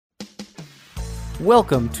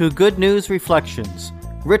Welcome to Good News Reflections,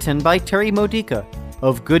 written by Terry Modica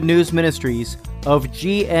of Good News Ministries of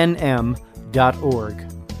GNM.org.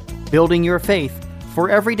 Building your faith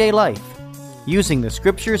for everyday life, using the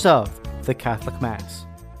scriptures of the Catholic Mass.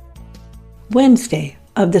 Wednesday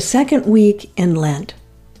of the second week in Lent.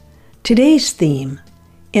 Today's theme,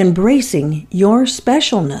 Embracing Your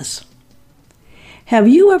Specialness. Have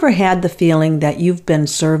you ever had the feeling that you've been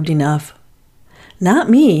served enough?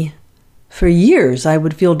 Not me. For years, I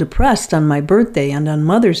would feel depressed on my birthday and on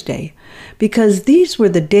Mother's Day because these were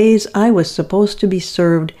the days I was supposed to be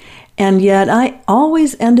served, and yet I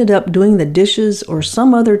always ended up doing the dishes or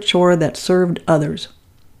some other chore that served others.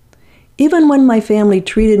 Even when my family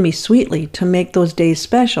treated me sweetly to make those days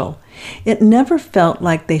special, it never felt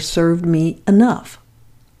like they served me enough.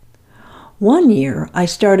 One year, I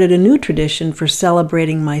started a new tradition for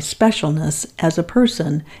celebrating my specialness as a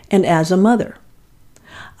person and as a mother.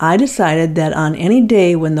 I decided that on any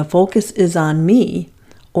day when the focus is on me,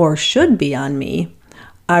 or should be on me,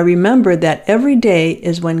 I remember that every day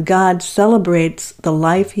is when God celebrates the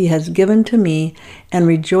life He has given to me and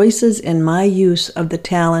rejoices in my use of the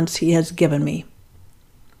talents He has given me.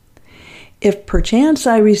 If perchance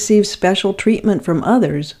I receive special treatment from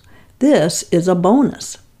others, this is a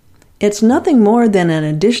bonus. It's nothing more than an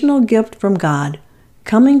additional gift from God,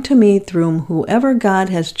 coming to me through whoever God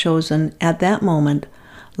has chosen at that moment,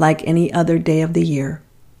 like any other day of the year.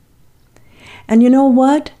 And you know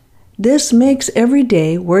what? This makes every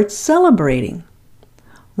day worth celebrating.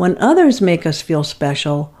 When others make us feel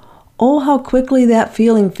special, oh, how quickly that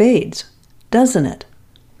feeling fades, doesn't it?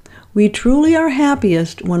 We truly are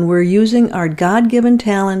happiest when we're using our God-given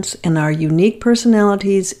talents and our unique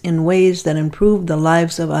personalities in ways that improve the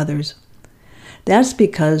lives of others. That's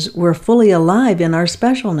because we're fully alive in our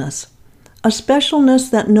specialness, a specialness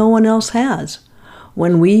that no one else has,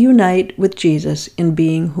 when we unite with Jesus in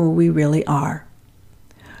being who we really are.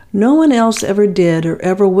 No one else ever did or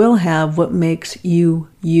ever will have what makes you,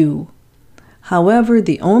 you. However,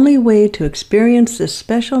 the only way to experience this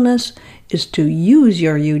specialness is to use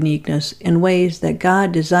your uniqueness in ways that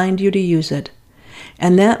God designed you to use it.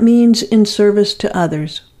 And that means in service to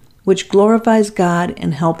others, which glorifies God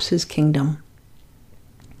and helps His kingdom.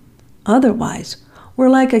 Otherwise, we're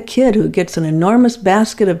like a kid who gets an enormous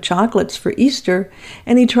basket of chocolates for Easter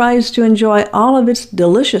and he tries to enjoy all of its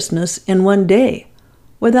deliciousness in one day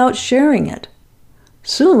without sharing it.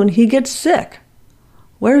 Soon he gets sick.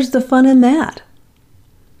 Where's the fun in that?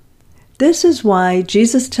 This is why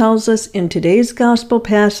Jesus tells us in today's gospel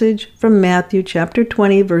passage from Matthew chapter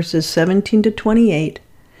 20, verses 17 to 28,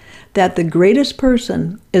 that the greatest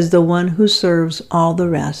person is the one who serves all the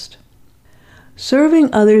rest.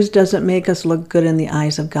 Serving others doesn't make us look good in the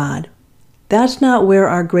eyes of God. That's not where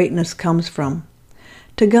our greatness comes from.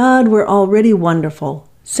 To God, we're already wonderful,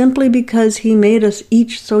 simply because He made us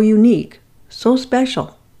each so unique, so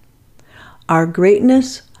special. Our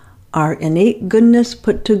greatness, our innate goodness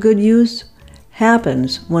put to good use,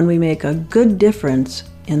 happens when we make a good difference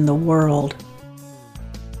in the world.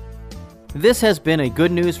 This has been a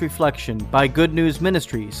Good News Reflection by Good News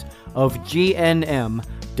Ministries of GNM.org.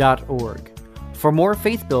 For more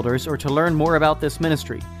faith builders or to learn more about this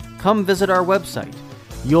ministry, come visit our website.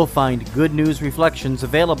 You'll find Good News Reflections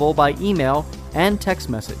available by email and text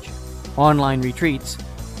message, online retreats,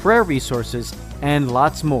 prayer resources, and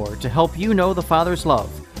lots more to help you know the Father's love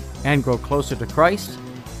and grow closer to Christ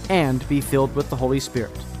and be filled with the Holy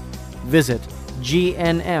Spirit. Visit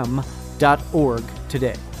gnm.org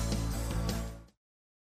today.